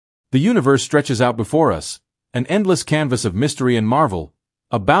The universe stretches out before us, an endless canvas of mystery and marvel,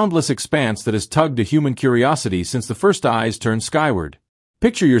 a boundless expanse that has tugged at human curiosity since the first eyes turned skyward.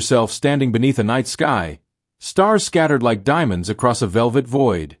 Picture yourself standing beneath a night sky, stars scattered like diamonds across a velvet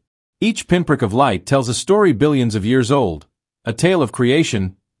void. Each pinprick of light tells a story billions of years old, a tale of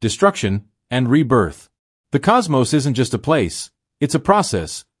creation, destruction, and rebirth. The cosmos isn't just a place, it's a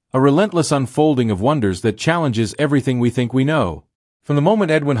process, a relentless unfolding of wonders that challenges everything we think we know. From the moment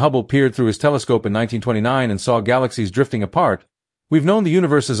Edwin Hubble peered through his telescope in 1929 and saw galaxies drifting apart, we've known the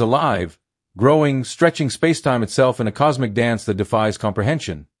universe is alive, growing, stretching spacetime itself in a cosmic dance that defies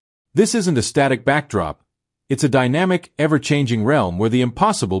comprehension. This isn't a static backdrop. It's a dynamic, ever-changing realm where the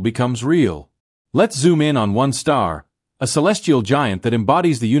impossible becomes real. Let's zoom in on one star, a celestial giant that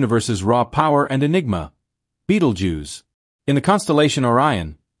embodies the universe's raw power and enigma, Betelgeuse. In the constellation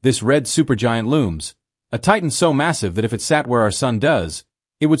Orion, this red supergiant looms, a titan so massive that if it sat where our sun does,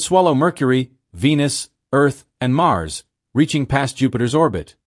 it would swallow Mercury, Venus, Earth, and Mars, reaching past Jupiter's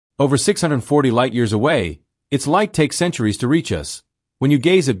orbit. Over 640 light-years away, its light takes centuries to reach us. When you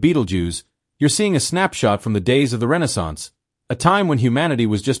gaze at Betelgeuse, you're seeing a snapshot from the days of the Renaissance, a time when humanity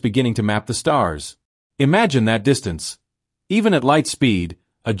was just beginning to map the stars. Imagine that distance. Even at light speed,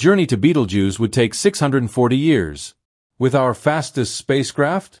 a journey to Betelgeuse would take 640 years. With our fastest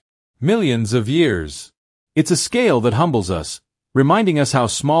spacecraft? Millions of years. It's a scale that humbles us, reminding us how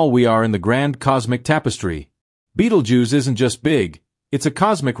small we are in the grand cosmic tapestry. Betelgeuse isn't just big, it's a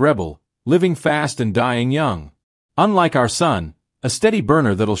cosmic rebel, living fast and dying young. Unlike our sun, a steady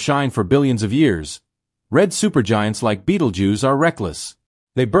burner that'll shine for billions of years, red supergiants like Betelgeuse are reckless.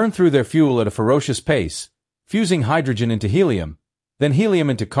 They burn through their fuel at a ferocious pace, fusing hydrogen into helium, then helium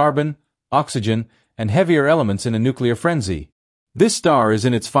into carbon, oxygen, and heavier elements in a nuclear frenzy. This star is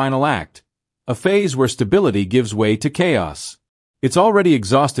in its final act, a phase where stability gives way to chaos. It's already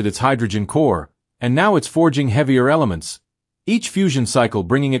exhausted its hydrogen core, and now it's forging heavier elements, each fusion cycle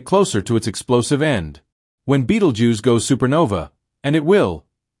bringing it closer to its explosive end. When Betelgeuse goes supernova, and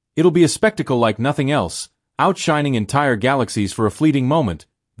it'll be a spectacle like nothing else, outshining entire galaxies for a fleeting moment,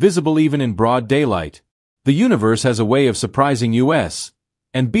 visible even in broad daylight. The universe has a way of surprising us,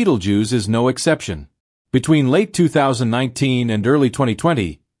 and Betelgeuse is no exception. Between late 2019 and early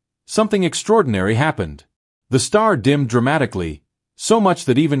 2020, something extraordinary happened. The star dimmed dramatically, so much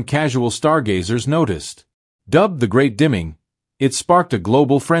that even casual stargazers noticed. Dubbed the Great Dimming, it sparked a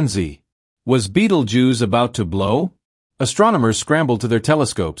global frenzy. Was Betelgeuse about to blow? Astronomers scrambled to their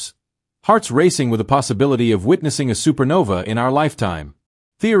telescopes, hearts racing with the possibility of witnessing a supernova in our lifetime.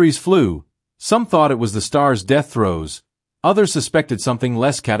 Theories flew. Some thought it was the star's death throes, others suspected something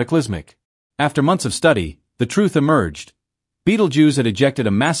less cataclysmic. After months of study, the truth emerged. Betelgeuse had ejected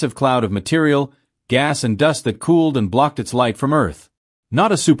a massive cloud of material, gas and dust that cooled and blocked its light from Earth.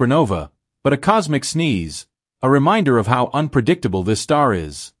 Not a supernova, but a cosmic sneeze, a reminder of how unpredictable this star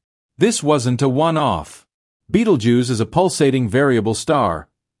is. This wasn't a one-off. Betelgeuse is a pulsating variable star,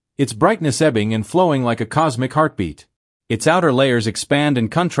 its brightness ebbing and flowing like a cosmic heartbeat. Its outer layers expand and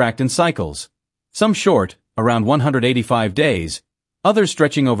contract in cycles, some short, around 185 days, others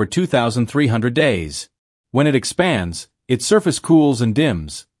stretching over 2,300 days. When it expands, its surface cools and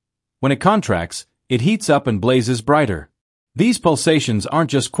dims. When it contracts, it heats up and blazes brighter. These pulsations aren't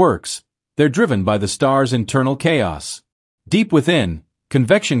just quirks, they're driven by the star's internal chaos. Deep within,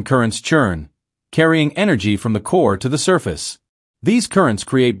 convection currents churn, carrying energy from the core to the surface. These currents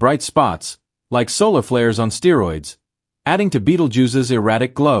create bright spots, like solar flares on steroids, adding to Betelgeuse's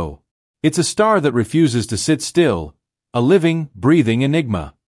erratic glow. It's a star that refuses to sit still, a living, breathing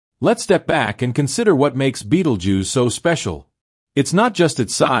enigma. Let's step back and consider what makes Betelgeuse so special. It's not just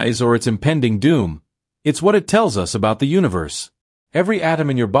its size or its impending doom, it's what it tells us about the universe. Every atom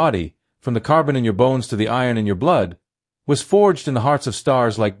in your body, from the carbon in your bones to the iron in your blood, was forged in the hearts of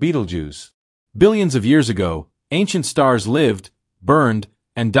stars like Betelgeuse. Billions of years ago, ancient stars lived, burned,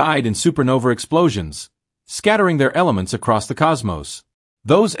 and died in supernova explosions, scattering their elements across the cosmos.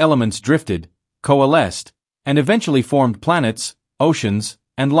 Those elements drifted, coalesced, and eventually formed planets, oceans,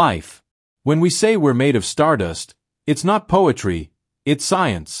 and life. When we say we're made of stardust, it's not poetry, it's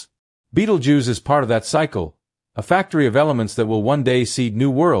science. Betelgeuse is part of that cycle, a factory of elements that will one day seed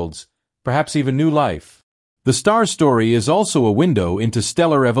new worlds, perhaps even new life. The star's story is also a window into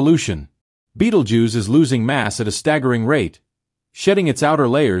stellar evolution. Betelgeuse is losing mass at a staggering rate, shedding its outer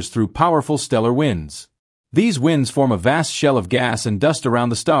layers through powerful stellar winds. These winds form a vast shell of gas and dust around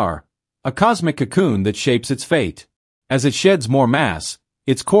the star, a cosmic cocoon that shapes its fate. As it sheds more mass,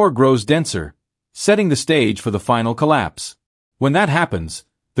 its core grows denser, setting the stage for the final collapse. When that happens,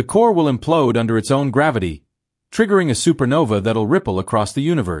 the core will implode under its own gravity, triggering a supernova that'll ripple across the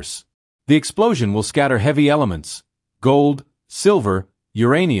universe. The explosion will scatter heavy elements, gold, silver,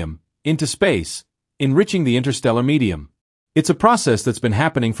 uranium, into space, enriching the interstellar medium. It's a process that's been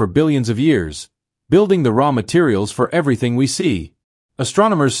happening for billions of years, building the raw materials for everything we see.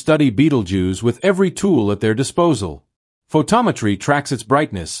 Astronomers study Betelgeuse with every tool at their disposal. Photometry tracks its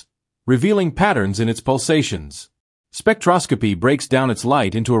brightness, revealing patterns in its pulsations. Spectroscopy breaks down its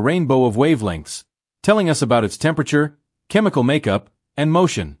light into a rainbow of wavelengths, telling us about its temperature, chemical makeup, and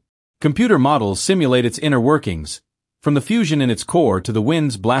motion. Computer models simulate its inner workings, from the fusion in its core to the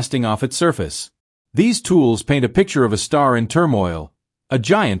winds blasting off its surface. These tools paint a picture of a star in turmoil, a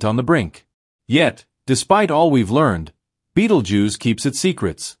giant on the brink. Yet, despite all we've learned, Betelgeuse keeps its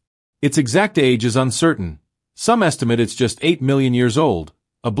secrets. Its exact age is uncertain. Some estimate it's just 8 million years old,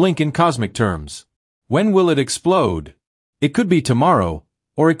 a blink in cosmic terms. When will it explode? It could be tomorrow,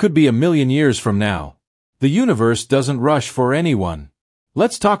 or it could be a million years from now. The universe doesn't rush for anyone.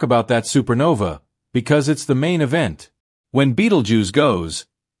 Let's talk about that supernova, because it's the main event. When Betelgeuse goes,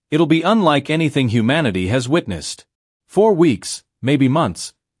 it'll be unlike anything humanity has witnessed. 4 weeks, maybe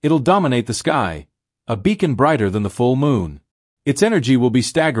months, it'll dominate the sky, a beacon brighter than the full moon. Its energy will be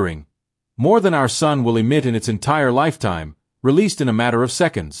staggering. More than our sun will emit in its entire lifetime, released in a matter of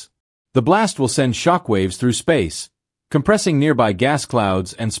seconds. The blast will send shockwaves through space, compressing nearby gas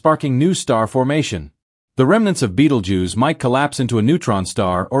clouds and sparking new star formation. The remnants of Betelgeuse might collapse into a neutron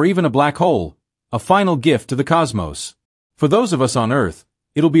star or even a black hole, a final gift to the cosmos. For those of us on Earth,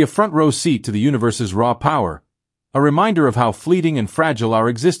 it'll be a front-row seat to the universe's raw power, a reminder of how fleeting and fragile our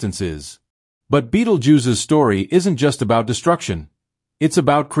existence is. But Betelgeuse's story isn't just about destruction. It's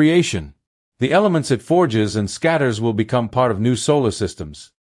about creation. The elements it forges and scatters will become part of new solar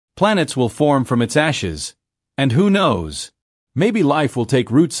systems. Planets will form from its ashes. And who knows? Maybe life will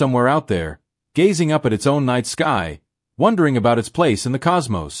take root somewhere out there, gazing up at its own night sky, wondering about its place in the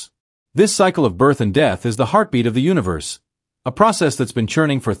cosmos. This cycle of birth and death is the heartbeat of the universe, a process that's been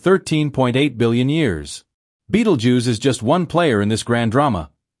churning for 13.8 billion years. Betelgeuse is just one player in this grand drama,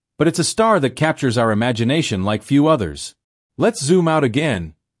 but it's a star that captures our imagination like few others. Let's zoom out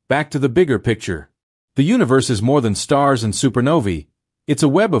again, back to the bigger picture. The universe is more than stars and supernovae. It's a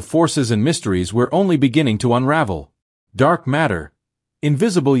web of forces and mysteries we're only beginning to unravel. Dark matter,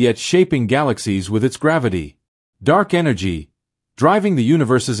 invisible yet shaping galaxies with its gravity. Dark energy, driving the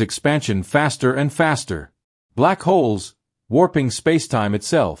universe's expansion faster and faster. Black holes, warping space-time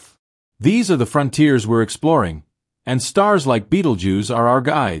itself. These are the frontiers we're exploring, and stars like Betelgeuse are our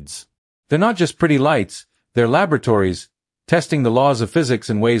guides. They're not just pretty lights, they're laboratories, testing the laws of physics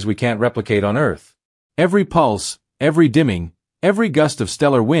in ways we can't replicate on Earth. Every pulse, every dimming, every gust of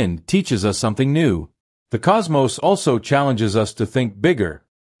stellar wind teaches us something new. The cosmos also challenges us to think bigger.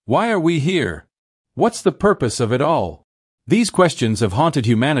 Why are we here? What's the purpose of it all? These questions have haunted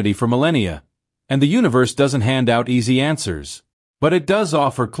humanity for millennia, and the universe doesn't hand out easy answers. But it does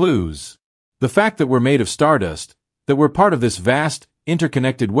offer clues. The fact that we're made of stardust, that we're part of this vast,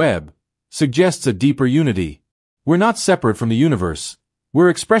 interconnected web, suggests a deeper unity. We're not separate from the universe. We're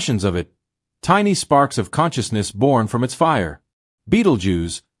expressions of it, tiny sparks of consciousness born from its fire.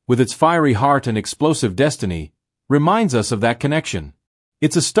 Betelgeuse, with its fiery heart and explosive destiny, reminds us of that connection.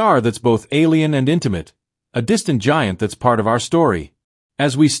 It's a star that's both alien and intimate, a distant giant that's part of our story.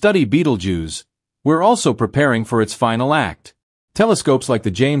 As we study Betelgeuse, we're also preparing for its final act. Telescopes like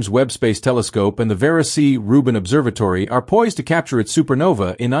the James Webb Space Telescope and the Vera C. Rubin Observatory are poised to capture its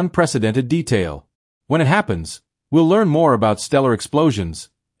supernova in unprecedented detail. When it happens, we'll learn more about stellar explosions,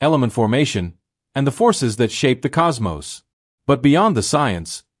 element formation, and the forces that shape the cosmos. But beyond the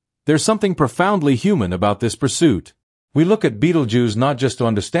science, there's something profoundly human about this pursuit. We look at Betelgeuse not just to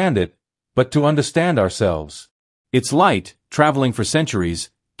understand it, but to understand ourselves. Its light, traveling for centuries,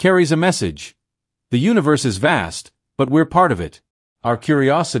 carries a message. The universe is vast, but we're part of it. Our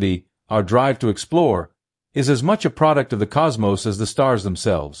curiosity, our drive to explore, is as much a product of the cosmos as the stars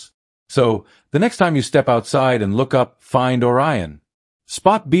themselves. So, the next time you step outside and look up, find Orion.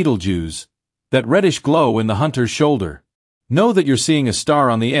 Spot Betelgeuse, that reddish glow in the hunter's shoulder. Know that you're seeing a star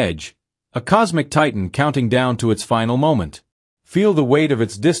on the edge, a cosmic titan counting down to its final moment. Feel the weight of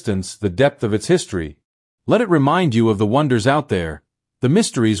its distance, the depth of its history. Let it remind you of the wonders out there, the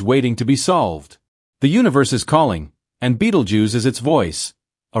mysteries waiting to be solved. The universe is calling, and Betelgeuse is its voice,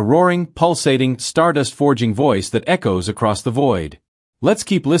 a roaring, pulsating, stardust-forging voice that echoes across the void. Let's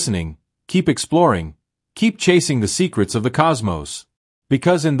keep listening, keep exploring, keep chasing the secrets of the cosmos.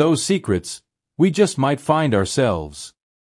 Because in those secrets, we just might find ourselves.